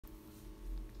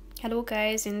Hello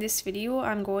guys, in this video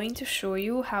I'm going to show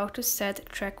you how to set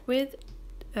track width,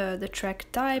 the track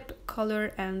type,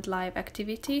 color and live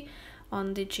activity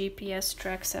on the GPS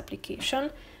Tracks application.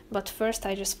 But first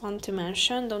I just want to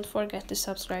mention, don't forget to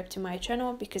subscribe to my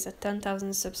channel, because at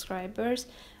 10,000 subscribers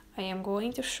I am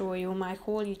going to show you my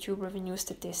whole YouTube revenue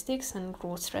statistics and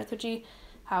growth strategy,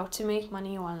 how to make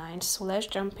money online. So let's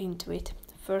jump into it.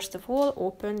 First of all,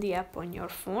 open the app on your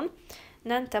phone.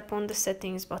 Then tap on the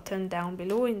settings button down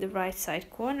below in the right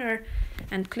side corner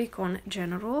and click on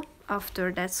General.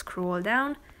 After that, scroll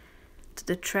down to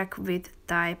the track width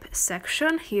type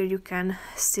section. Here you can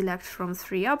select from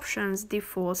three options: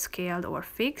 default, scaled or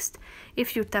fixed.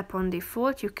 If you tap on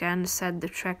default, you can set the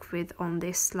track width on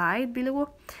this slide below.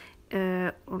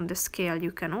 On the scale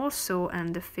you can also,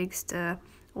 and the fixed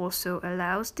also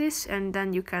allows this, and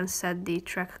then you can set the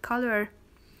track color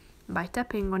by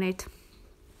tapping on it.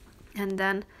 And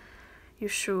then you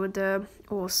should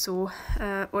also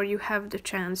or you have the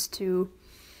chance to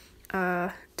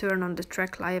turn on the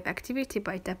track live activity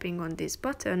by tapping on this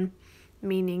button,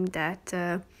 meaning that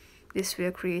this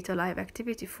will create a live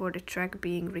activity for the track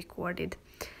being recorded.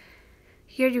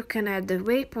 Here you can add the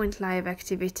waypoint live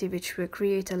activity, which will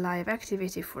create a live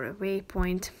activity for a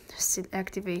waypoint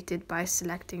activated by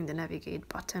selecting the navigate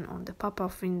button on the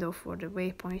pop-up window for the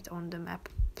waypoint on the map.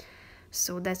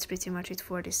 So that's pretty much it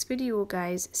for this video,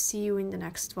 guys. See you in the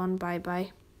next one. Bye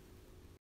bye.